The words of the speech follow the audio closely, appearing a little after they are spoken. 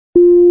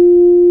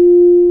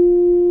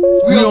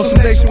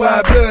some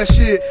nationwide blood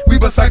shit.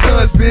 We bust our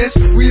guns, bitch.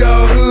 We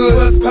all hood.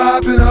 What's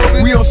poppin',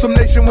 homie? We on some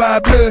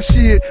nationwide blood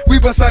shit. We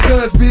bust our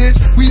guns, bitch.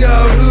 We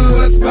all hood.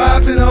 What's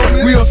poppin',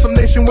 homie? We on some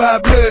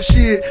nationwide blood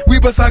shit.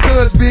 We bust our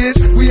guns, bitch.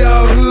 We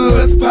all hood.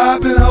 What's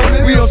poppin',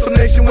 homie? We on some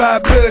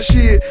nationwide blood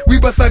shit. We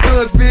bust our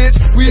guns, bitch.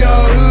 We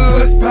all hood.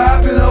 What's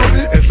poppin',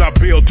 homie? As I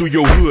build through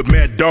your hood,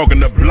 mad dog in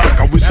the block.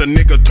 I wish a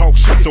nigga talk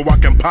shit so I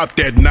can pop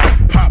that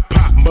knife. Pop,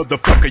 pop,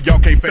 motherfucker, y'all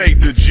can't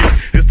fade the G.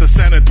 It's the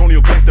San Antonio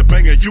gangsta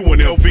banging you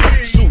and LV.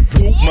 Soup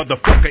whoop,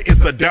 motherfucker, it's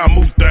the down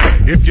move thing.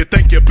 If you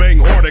think you bang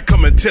harder,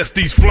 come and test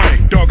these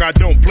flames. Dog, I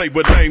don't play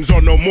with names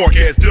or no more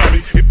ass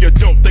dummy. If you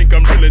don't think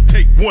I'm really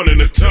take one in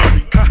the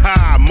tummy.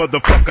 Haha,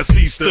 motherfucker,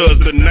 C studs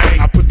the name.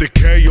 I put the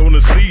K on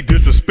the C,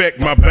 disrespect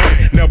my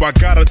bang. Now I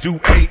gotta do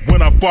 8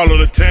 when I follow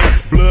the tank.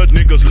 Blood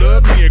niggas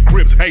love me and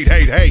Crips hate,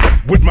 hate, hate.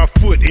 With my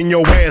foot in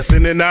your ass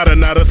in and out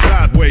of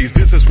sideways.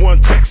 This is one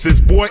Texas,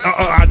 boy,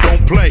 I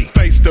don't play.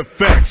 Face the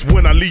facts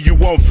when I leave you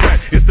on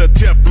flat. It's the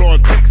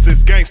Teflon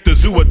Texas gangster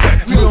zoo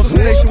attack. We on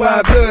some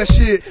nationwide blood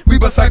shit. We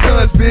bust our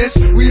guns, bitch.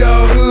 We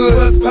all hood.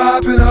 What's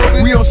poppin',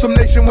 homie? We on some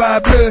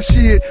nationwide blood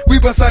shit. We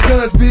bust our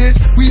guns, bitch.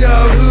 We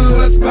all hood.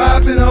 What's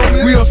poppin',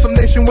 homie? We on some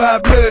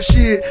nationwide blood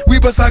shit. We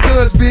bust our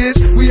guns, bitch.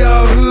 We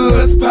all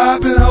hood. What's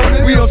poppin',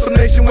 homie? We on some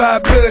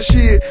nationwide blood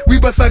shit. We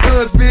bust our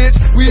guns, bitch.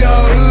 We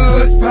all hood.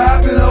 What's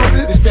poppin',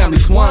 homie? This family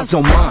swans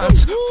on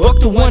mines. Fuck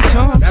the one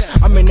times.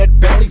 I'm in that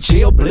valley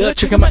jail, blood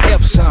checking my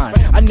F sign.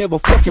 I never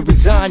fucking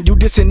resign. You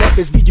dissing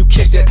FSB, you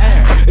catch that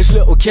iron. It's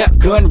little cap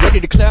gun, ready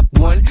to clap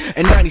one.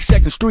 And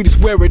 92nd Street is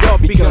where it all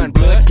begun.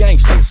 Blood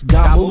gangsters,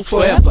 die moves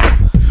forever.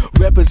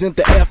 Represent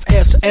the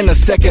FS and a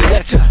second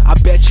letter. I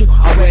bet you,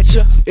 I'll at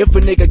you. If a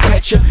nigga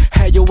catch you,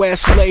 had your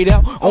ass laid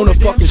out on a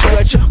fucking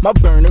stretcher. My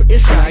burner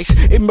is nice,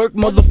 it murk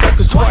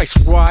motherfuckers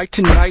twice. Right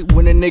tonight,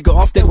 when a nigga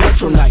off that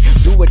retro night.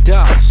 Do or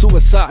die,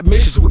 suicide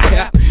missions with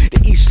cap.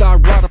 The East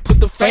Side Rider put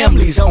the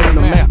families on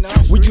the map.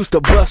 We used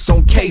to bust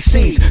on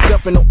KCs,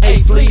 jumping on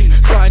A-fleas.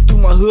 Sliding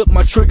through my hood,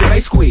 my trigger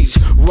they squeeze.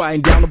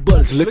 Riding down the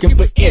bullets, looking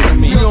for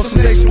enemies. We on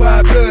some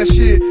nationwide blood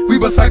shit. We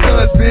bust our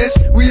guns, bitch.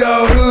 We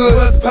all hood.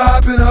 What's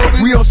poppin',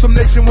 homie? We on some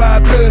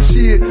nationwide blood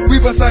shit. We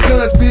bust our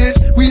guns, bitch.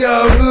 We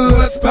all hood.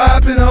 What's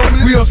poppin',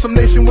 homie? We on some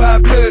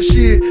nationwide blood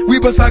shit. We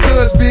bust our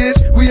guns, bitch.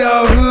 We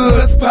all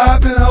hood. What's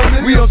poppin',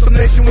 homie? We on some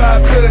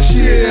nationwide blood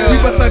shit. We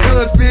bust our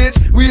guns, bitch.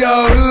 We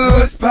all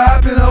hood. What's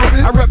poppin',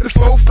 homie? I rep the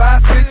 4,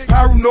 5, 6,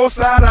 Pyro, North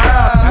Side of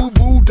High. Boo,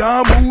 boo,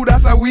 Don, boo,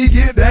 that's how we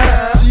get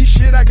down. G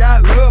shit, I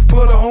got love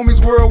for the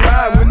homies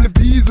worldwide. When the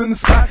bees in the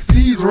spot,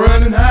 C's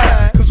running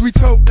high. Cause we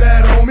tote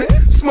that, homie.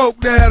 Smoke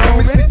that,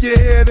 homie. Stick your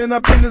head in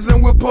our business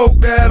and we'll poke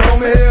that,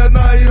 homie. Hell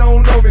no, you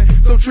don't know me.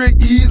 So trick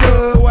ease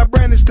up. I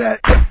brandish that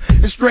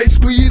and straight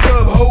squeeze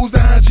up. Hose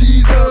down,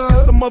 G's up.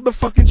 It's a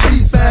motherfucking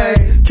cheat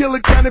thing. Killer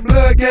County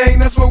blood gang,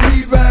 that's what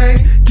we bang.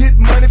 Get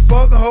money,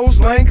 fuck the whole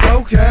slang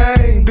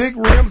cocaine. Big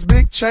rims,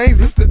 big chains,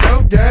 it's the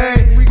dope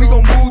gang. We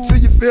gon' move till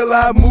you feel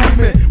our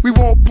movement. We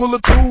won't pull a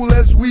tool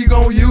unless we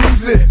gon'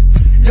 use it.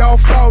 Y'all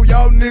fall,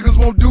 y'all niggas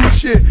won't do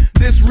shit.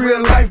 This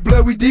real life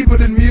blood, we deeper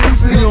than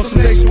music. We on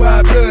some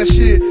nationwide blood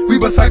shit. We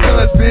bust our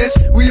guns, bitch.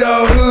 We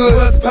all hood.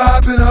 What's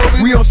poppin', homie?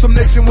 We on some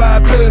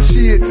nationwide blood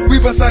shit. We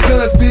bust our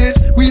guns, bitch.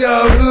 We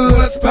all hood.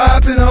 What's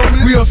poppin',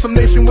 homie? We on some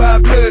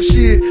nationwide blood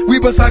shit.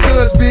 We bust our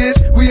guns, bitch.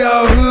 We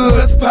all hood.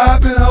 What's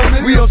poppin',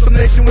 homie? We on some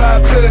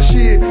nationwide blood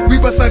shit. We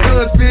bust our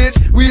guns, bitch.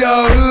 We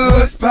all hood.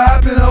 What's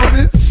poppin',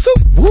 homie?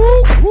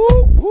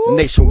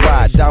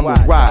 Nationwide,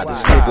 diamond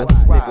riders,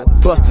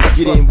 nigga. Busters,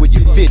 get in where you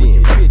fit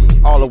in.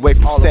 All the way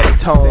from San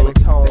Antonio,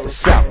 to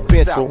South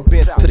Central,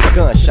 to the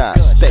Gunshine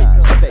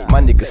State.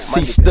 My nigga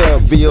C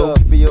Stub, Vill,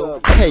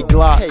 K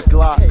Glock,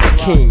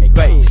 King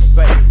Bass.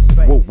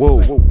 Whoa,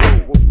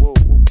 whoa.